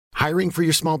Hiring for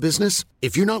your small business?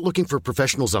 If you're not looking for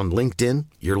professionals on LinkedIn,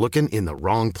 you're looking in the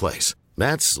wrong place.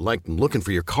 That's like looking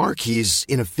for your car keys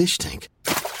in a fish tank.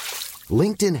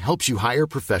 LinkedIn helps you hire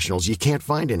professionals you can't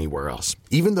find anywhere else,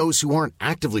 even those who aren't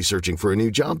actively searching for a new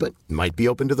job but might be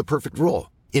open to the perfect role.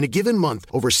 In a given month,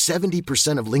 over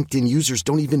 70% of LinkedIn users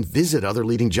don't even visit other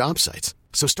leading job sites.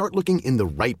 So start looking in the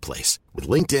right place. With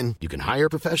LinkedIn, you can hire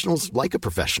professionals like a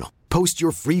professional. Post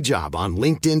your free job on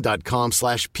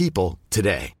linkedin.com/people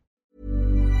today.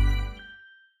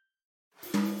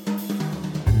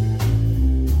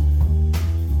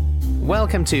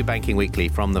 Welcome to Banking Weekly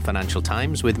from the Financial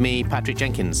Times with me, Patrick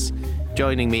Jenkins.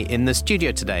 Joining me in the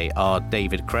studio today are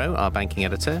David Crowe, our banking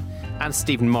editor, and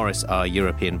Stephen Morris, our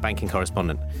European banking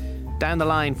correspondent. Down the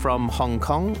line from Hong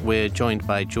Kong, we're joined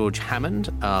by George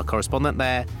Hammond, our correspondent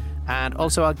there, and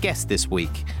also our guest this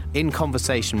week. In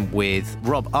conversation with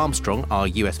Rob Armstrong, our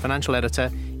US financial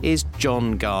editor, is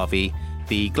John Garvey,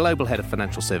 the Global Head of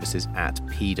Financial Services at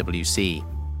PwC.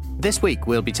 This week,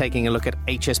 we'll be taking a look at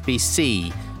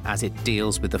HSBC as it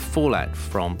deals with the fallout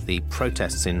from the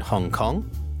protests in Hong Kong.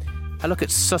 A look at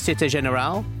Société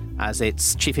Générale as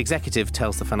its chief executive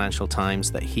tells the Financial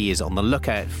Times that he is on the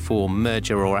lookout for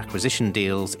merger or acquisition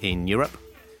deals in Europe.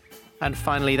 And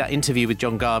finally, that interview with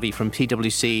John Garvey from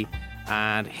PwC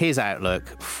and his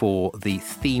outlook for the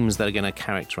themes that are going to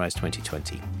characterise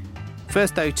 2020.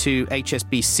 First, though, to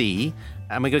HSBC.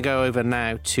 And we're going to go over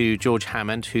now to George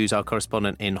Hammond, who's our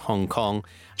correspondent in Hong Kong.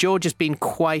 George, has been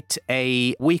quite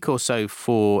a week or so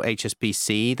for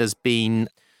HSBC. There's been,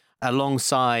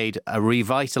 alongside a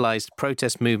revitalised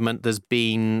protest movement, there's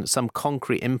been some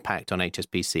concrete impact on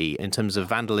HSBC in terms of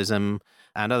vandalism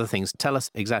and other things. Tell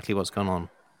us exactly what's gone on.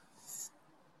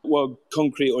 Well,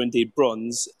 concrete or indeed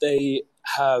bronze, they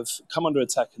have come under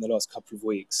attack in the last couple of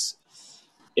weeks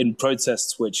in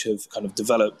protests which have kind of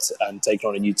developed and taken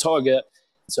on a new target.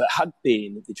 So it had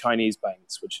been the Chinese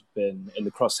banks, which had been in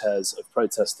the crosshairs of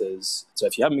protesters. So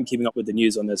if you haven't been keeping up with the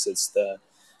news on this, it's the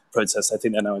protests. I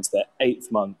think they're now into their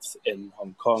 8th month in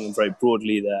Hong Kong, and very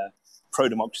broadly they're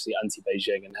pro-democracy,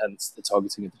 anti-Beijing, and hence the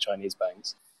targeting of the Chinese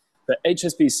banks. But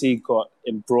HSBC got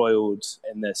embroiled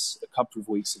in this a couple of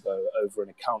weeks ago over an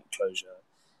account closure.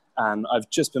 And I've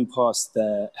just been past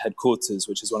their headquarters,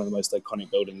 which is one of the most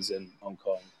iconic buildings in Hong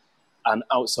Kong. And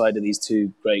outside of these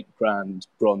two great grand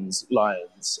bronze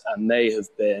lions, and they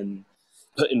have been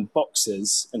put in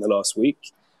boxes in the last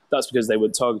week. That's because they were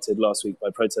targeted last week by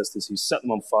protesters who set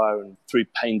them on fire and threw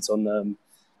paint on them.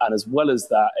 And as well as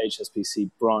that,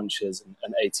 HSBC branches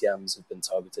and ATMs have been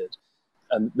targeted.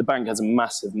 And the bank has a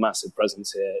massive, massive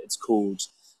presence here. It's called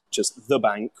just The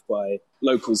Bank by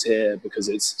locals here because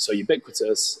it's so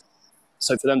ubiquitous.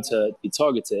 So for them to be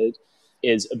targeted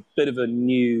is a bit of a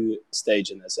new stage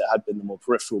in this. It had been the more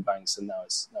peripheral banks, and now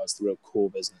it's the real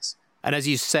core business. And as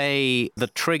you say, the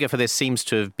trigger for this seems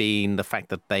to have been the fact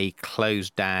that they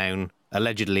closed down,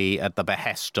 allegedly at the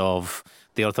behest of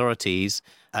the authorities,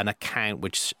 an account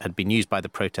which had been used by the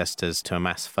protesters to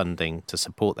amass funding to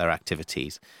support their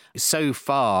activities. So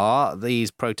far,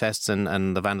 these protests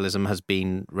and the vandalism has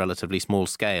been relatively small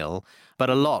scale,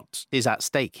 but a lot is at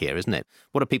stake here, isn't it?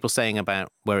 What are people saying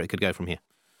about where it could go from here?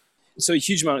 So a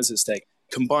huge amount is at stake.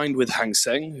 Combined with Hang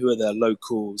Seng, who are their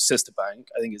local sister bank,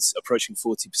 I think it's approaching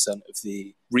 40% of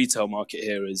the retail market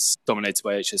here is dominated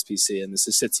by HSBC, and it's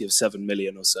a city of 7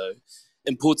 million or so.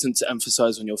 Important to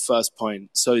emphasize on your first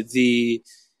point. So the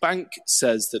bank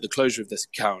says that the closure of this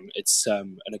account, it's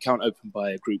an account opened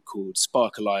by a group called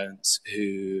Spark Alliance,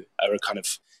 who are a kind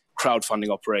of crowdfunding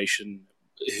operation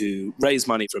who raise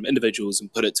money from individuals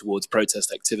and put it towards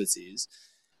protest activities.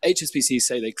 HSBC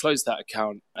say they closed that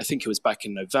account, I think it was back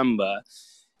in November.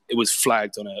 It was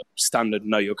flagged on a standard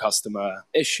Know Your Customer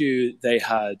issue. They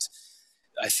had,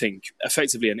 I think,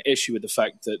 effectively an issue with the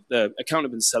fact that the account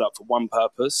had been set up for one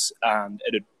purpose and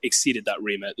it had exceeded that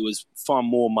remit. There was far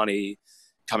more money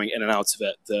coming in and out of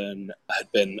it than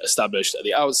had been established at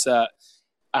the outset.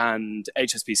 And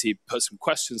HSBC put some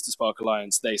questions to Spark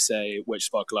Alliance, they say, which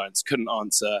Spark Alliance couldn't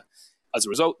answer. As a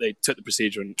result, they took the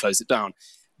procedure and closed it down.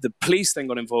 The police then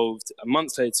got involved a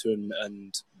month later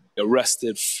and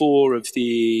arrested 4 of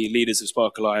the leaders of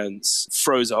Spark Alliance,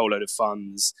 froze a whole load of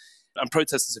funds. And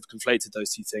protesters have conflated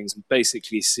those two things and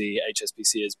basically see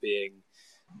HSBC as being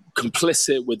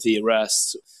complicit with the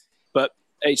arrests. But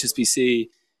HSBC,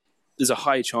 there's a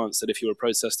high chance that if you're a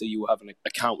protester, you will have an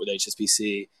account with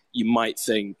HSBC. You might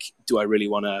think, do I really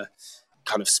want to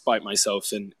kind of spite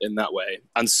myself in that way?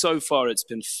 And so far, it's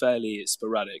been fairly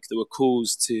sporadic. There were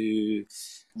calls to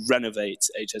renovate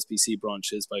HSBC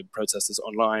branches by protesters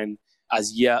online.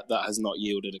 As yet, that has not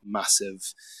yielded a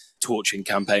massive torching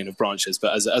campaign of branches.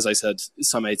 But as I said,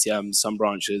 some ATMs, some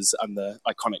branches, and the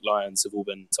iconic lions have all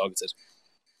been targeted.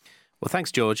 Well,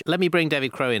 thanks, George. Let me bring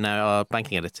David Crowe in now, our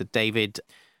banking editor. David,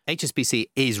 HSBC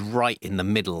is right in the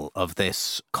middle of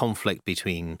this conflict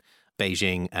between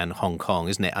Beijing and Hong Kong,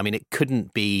 isn't it? I mean, it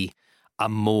couldn't be a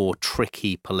more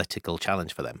tricky political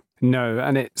challenge for them. No,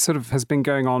 and it sort of has been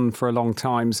going on for a long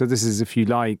time. So this is, if you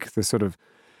like, the sort of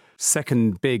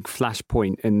second big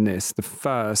flashpoint in this. The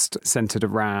first centered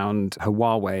around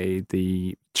Huawei,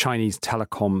 the Chinese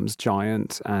telecoms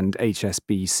giant, and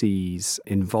HSBC's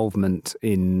involvement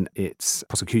in its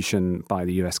prosecution by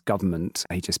the US government.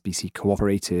 HSBC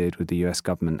cooperated with the US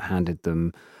government, handed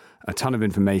them a ton of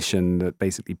information that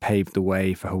basically paved the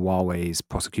way for Huawei's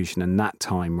prosecution, and that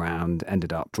time round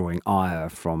ended up drawing ire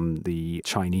from the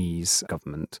Chinese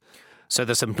government. So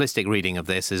the simplistic reading of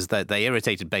this is that they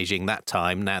irritated Beijing that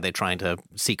time. Now they're trying to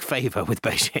seek favour with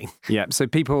Beijing. Yeah, so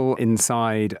people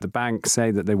inside the bank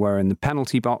say that they were in the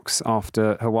penalty box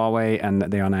after Huawei and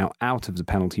that they are now out of the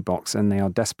penalty box and they are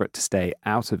desperate to stay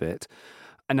out of it.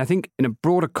 And I think in a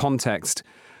broader context,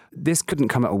 this couldn't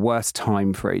come at a worse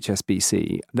time for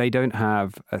HSBC. They don't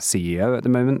have a CEO at the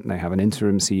moment. They have an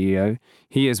interim CEO.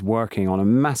 He is working on a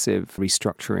massive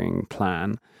restructuring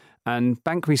plan. And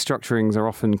bank restructurings are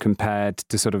often compared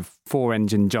to sort of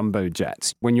 4-engine jumbo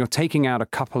jets. When you're taking out a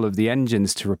couple of the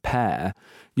engines to repair,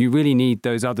 you really need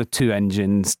those other 2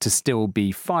 engines to still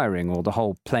be firing or the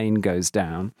whole plane goes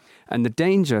down. And the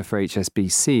danger for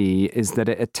HSBC is that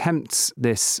it attempts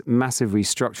this massive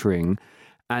restructuring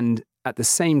and at the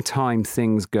same time,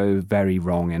 things go very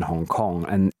wrong in Hong Kong,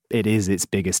 and it is its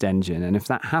biggest engine. And if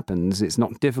that happens, it's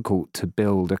not difficult to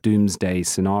build a doomsday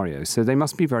scenario. So they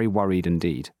must be very worried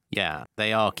indeed. Yeah,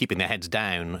 they are keeping their heads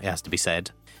down, it has to be said,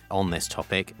 on this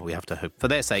topic. We have to hope for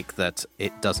their sake that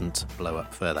it doesn't blow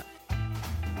up further.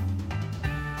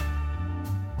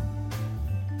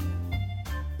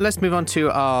 Let's move on to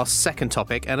our second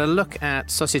topic and a look at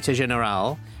Société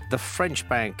Générale, the French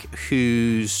bank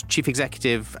whose chief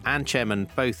executive and chairman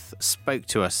both spoke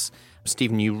to us.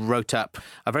 Stephen, you wrote up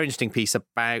a very interesting piece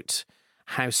about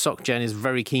how SocGen is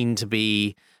very keen to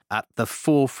be at the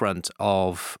forefront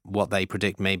of what they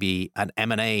predict may be an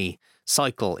M&A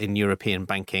cycle in European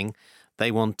banking.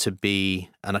 They want to be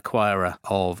an acquirer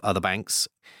of other banks.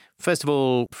 First of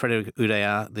all, Frédéric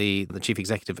Oudéa, the chief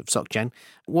executive of SocGen,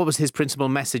 what was his principal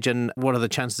message and what are the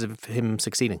chances of him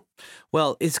succeeding?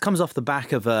 Well, it comes off the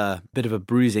back of a bit of a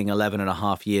bruising 11 and a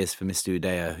half years for Mr.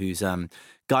 Oudéa, who's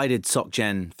guided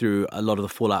SocGen through a lot of the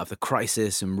fallout of the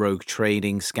crisis and rogue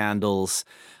trading scandals,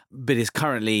 but is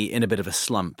currently in a bit of a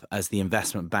slump as the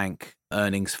investment bank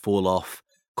earnings fall off,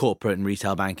 corporate and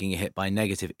retail banking are hit by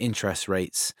negative interest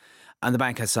rates, and the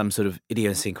bank has some sort of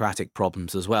idiosyncratic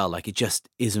problems as well, like it just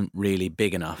isn't really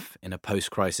big enough in a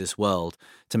post-crisis world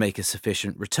to make a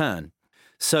sufficient return.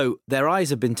 So their eyes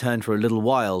have been turned for a little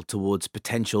while towards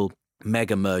potential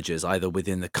mega mergers, either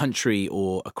within the country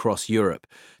or across Europe,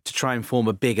 to try and form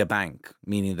a bigger bank,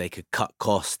 meaning they could cut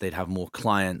costs, they'd have more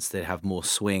clients, they'd have more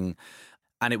swing,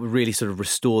 and it would really sort of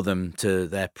restore them to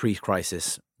their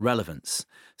pre-crisis relevance.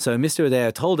 So Mr.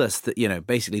 Oudéa told us that,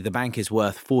 basically the bank is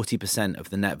worth 40%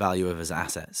 of the net value of its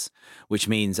assets, which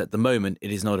means at the moment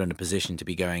it is not in a position to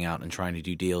be going out and trying to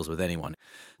do deals with anyone.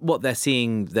 What they're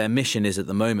seeing, their mission is at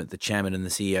the moment, the chairman and the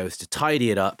CEO, is to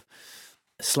tidy it up,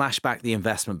 slash back the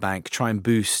investment bank, try and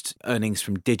boost earnings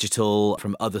from digital,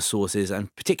 from other sources,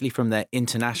 and particularly from their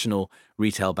international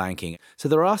retail banking. So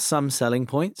there are some selling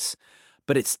points,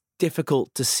 but it's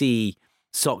difficult to see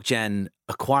SocGen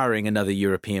acquiring another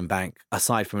European bank,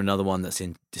 aside from another one that's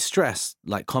in distress,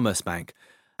 like Commerzbank,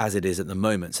 as it is at the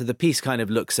moment. So the piece kind of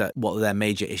looks at what are their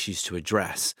major issues to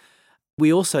address.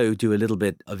 We also do a little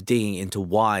bit of digging into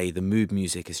why the mood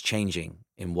music is changing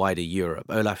in wider Europe.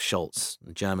 Olaf Scholz,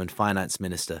 the German finance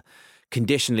minister,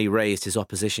 conditionally raised his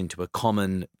opposition to a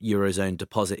common Eurozone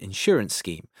deposit insurance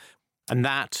scheme. And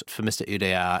that, for Mr.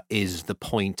 Oudéa, is the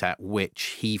point at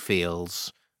which he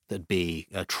feels that'd be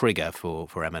a trigger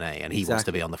for M&A, and he wants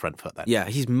to be on the front foot then. Yeah,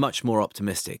 he's much more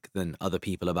optimistic than other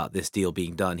people about this deal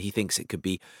being done. He thinks it could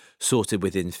be sorted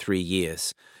within 3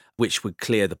 years, which would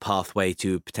clear the pathway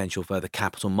to potential further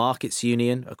capital markets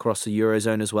union across the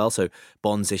Eurozone as well. So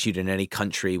bonds issued in any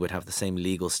country would have the same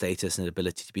legal status and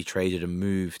ability to be traded and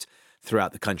moved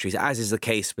throughout the countries, as is the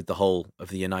case with the whole of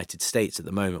the United States at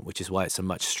the moment, which is why it's a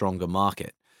much stronger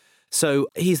market. So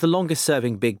he's the longest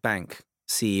serving big bank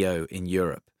CEO in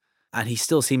Europe. And he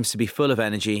still seems to be full of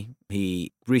energy.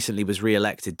 He recently was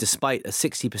re-elected despite a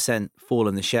 60% fall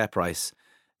in the share price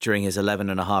during his 11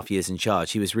 and a half years in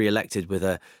charge. He was re-elected with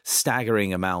a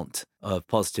staggering amount of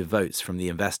positive votes from the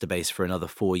investor base for another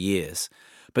 4 years.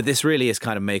 But this really is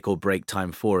kind of make or break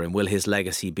time for him. Will his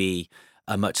legacy be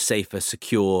a much safer,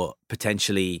 secure,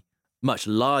 potentially much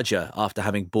larger after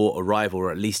having bought a rival,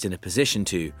 or at least in a position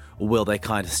to? Or will they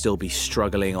kind of still be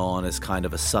struggling on as kind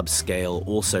of a subscale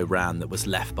also-ran that was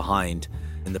left behind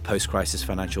in the post-crisis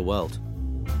financial world?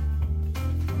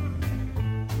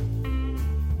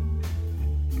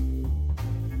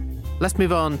 Let's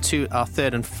move on to our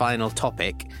third and final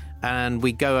topic. And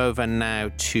we go over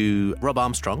now to Rob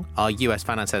Armstrong, our US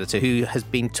finance editor, who has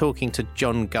been talking to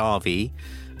John Garvey.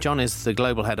 John is the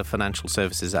global head of financial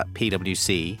services at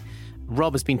PwC.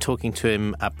 Rob has been talking to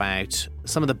him about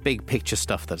some of the big picture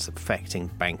stuff that's affecting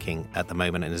banking at the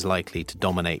moment and is likely to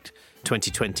dominate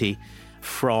 2020,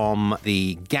 from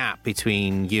the gap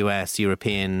between US,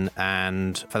 European,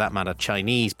 and, for that matter,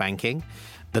 Chinese banking,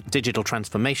 the digital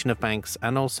transformation of banks,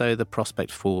 and also the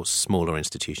prospect for smaller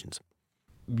institutions.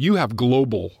 You have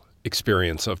global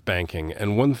experience of banking,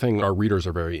 and one thing our readers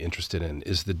are very interested in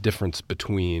is the difference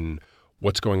between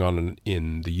what's going on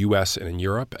in the U.S. and in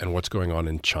Europe and what's going on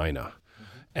in China,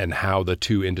 and how the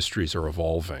two industries are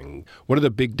evolving. What are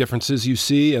the big differences you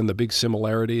see and the big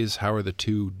similarities? How are the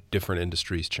two different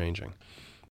industries changing?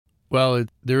 Well,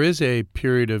 there is a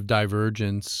period of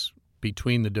divergence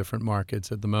between the different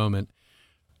markets at the moment.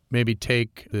 Maybe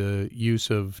take the use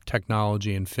of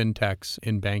technology and fintechs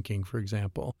in banking, for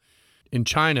example. In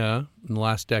China, in the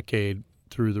last decade,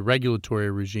 through the regulatory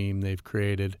regime, they've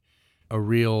created a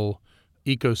real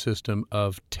ecosystem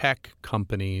of tech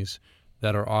companies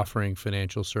that are offering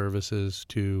financial services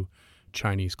to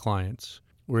Chinese clients.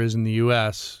 Whereas in the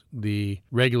U.S., the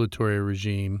regulatory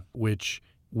regime, which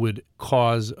would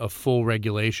cause a full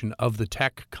regulation of the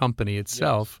tech company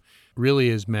itself, really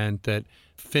has meant that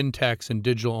fintechs and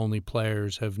digital-only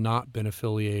players have not been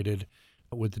affiliated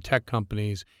with the tech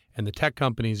companies, and the tech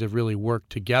companies have really worked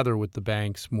together with the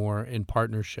banks more in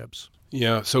partnerships.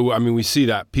 Yeah, so I mean, we see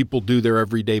that people do their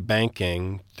everyday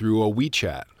banking through a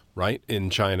WeChat, right, in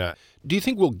China. Do you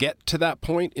think we'll get to that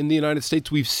point in the United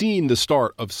States? We've seen the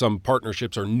start of some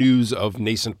partnerships or news of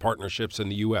nascent partnerships in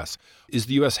the U.S. Is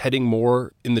the U.S. heading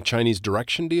more in the Chinese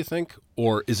direction, do you think?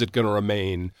 Or is it going to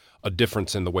remain a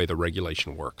difference in the way the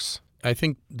regulation works? I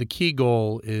think the key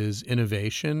goal is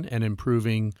innovation and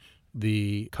improving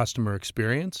the customer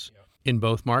experience in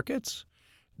both markets.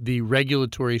 The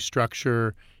regulatory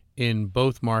structure in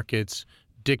both markets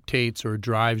dictates or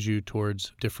drives you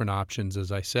towards different options,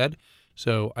 as I said.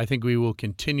 So I think we will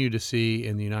continue to see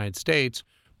in the United States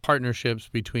partnerships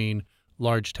between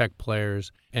large tech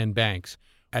players and banks.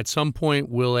 At some point,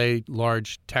 will a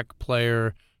large tech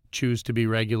player choose to be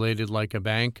regulated like a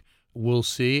bank? We'll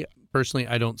see. Personally,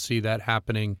 I don't see that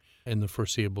happening in the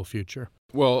foreseeable future.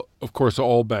 Well, of course,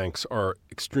 all banks are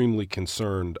extremely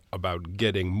concerned about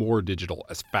getting more digital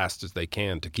as fast as they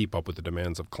can to keep up with the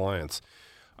demands of clients.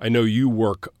 I know you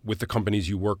work with the companies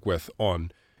you work with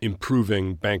on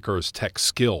improving bankers' tech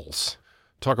skills.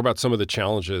 Talk about some of the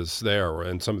challenges there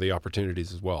and some of the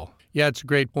opportunities as well. Yeah, it's a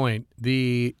great point.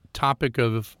 The topic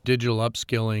of digital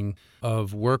upskilling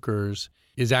of workers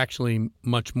is actually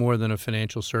much more than a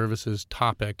financial services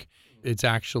topic. It's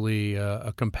actually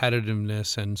a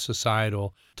competitiveness and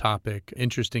societal topic.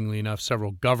 Interestingly enough,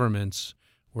 several governments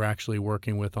we're actually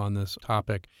working with on this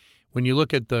topic. When you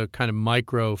look at the kind of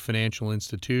micro financial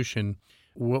institution,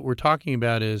 what we're talking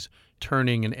about is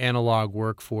turning an analog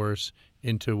workforce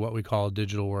into what we call a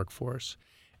digital workforce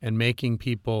and making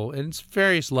people, and it's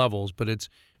various levels, but it's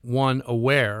one,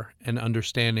 aware and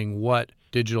understanding what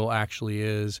digital actually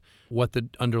is, what the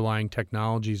underlying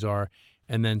technologies are,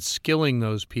 and then skilling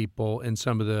those people in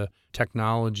some of the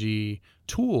technology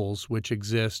tools which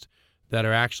exist that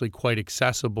are actually quite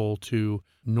accessible to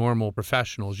normal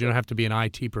professionals. You don't have to be an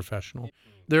IT professional.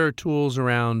 There are tools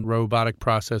around robotic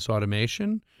process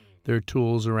automation. There are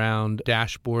tools around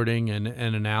dashboarding and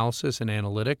analysis and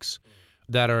analytics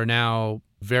that are now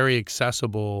very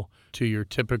accessible to your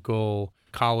typical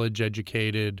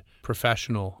college-educated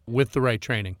professional with the right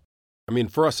training. I mean,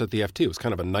 for us at the FT, it was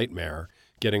kind of a nightmare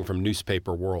getting from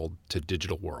newspaper world to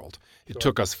digital world. It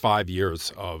took us 5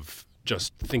 years of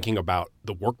just thinking about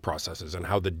the work processes and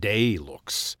how the day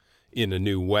looks in a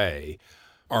new way.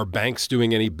 Are banks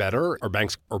doing any better? Are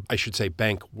banks, or I should say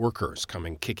bank workers,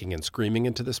 coming kicking and screaming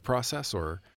into this process?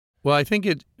 Or Well, I think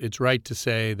it's right to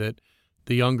say that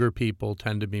the younger people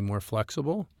tend to be more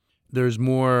flexible. There's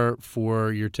more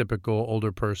for your typical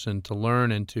older person to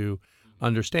learn and to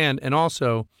understand, and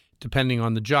also depending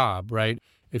on the job, right?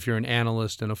 If you're an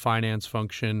analyst in a finance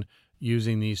function,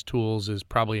 using these tools is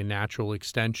probably a natural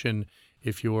extension.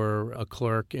 If you're a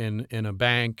clerk in a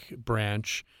bank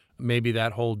branch, maybe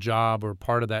that whole job or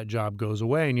part of that job goes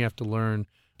away and you have to learn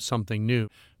something new.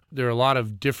 there are a lot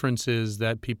of differences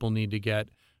that people need to get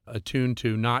attuned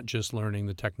to, not just learning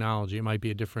the technology. It might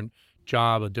be a different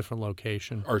job, a different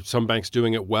location. Are some banks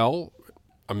doing it well?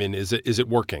 I mean, is it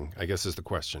working, I guess is the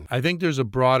question. I think there's a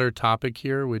broader topic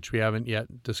here, which we haven't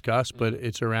yet discussed, but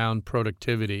it's around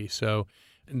productivity. So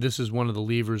this is one of the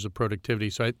levers of productivity.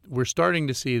 So we're starting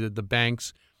to see that the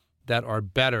banks that are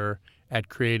better at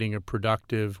creating a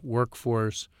productive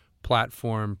workforce,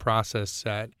 platform, process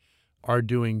set are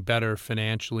doing better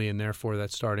financially, and therefore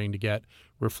that's starting to get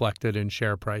reflected in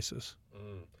share prices.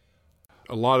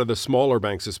 A lot of the smaller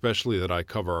banks, especially that I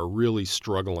cover, are really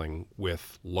struggling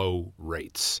with low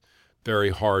rates. Very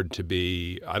hard to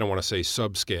be, I don't want to say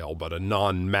subscale, but a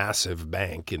non-massive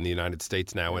bank in the United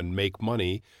States now and make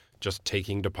money just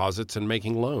taking deposits and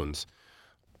making loans.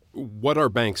 What are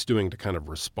banks doing to kind of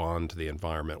respond to the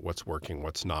environment? What's working,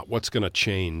 what's not? What's going to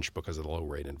change because of the low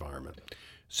rate environment?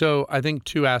 So I think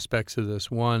two aspects of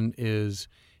this. One is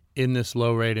in this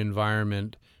low rate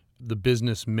environment, the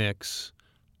business mix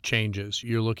changes.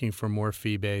 You're looking for more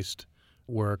fee-based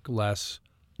work, less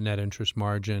net interest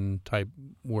margin type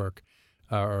work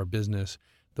or business.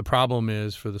 The problem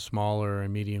is for the smaller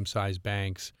and medium-sized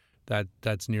banks,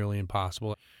 that's nearly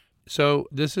impossible. So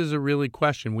this is a really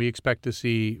question. We expect to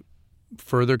see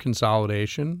further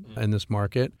consolidation in this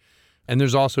market. And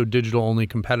there's also digital-only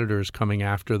competitors coming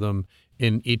after them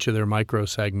in each of their micro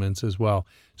segments as well.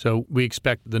 So we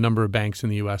expect the number of banks in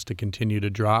the U.S. to continue to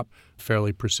drop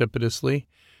fairly precipitously.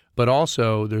 But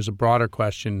also there's a broader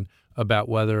question about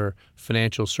whether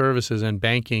financial services and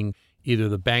banking, either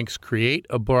the banks create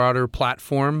a broader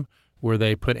platform where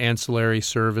they put ancillary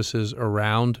services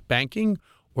around banking,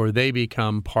 or they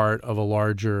become part of a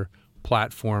larger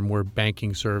platform where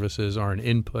banking services are an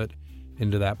input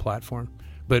into that platform.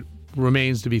 But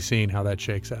remains to be seen how that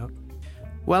shakes out.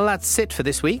 Well, that's it for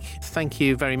this week. Thank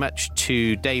you very much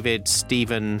to David,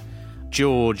 Stephen,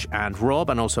 George and Rob,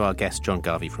 and also our guest John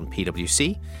Garvey from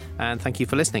PwC. And thank you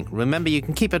for listening. Remember, you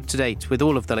can keep up to date with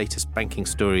all of the latest banking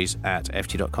stories at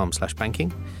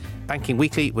ft.com/banking. Banking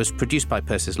Weekly was produced by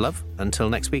Persis Love. Until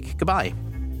next week, goodbye.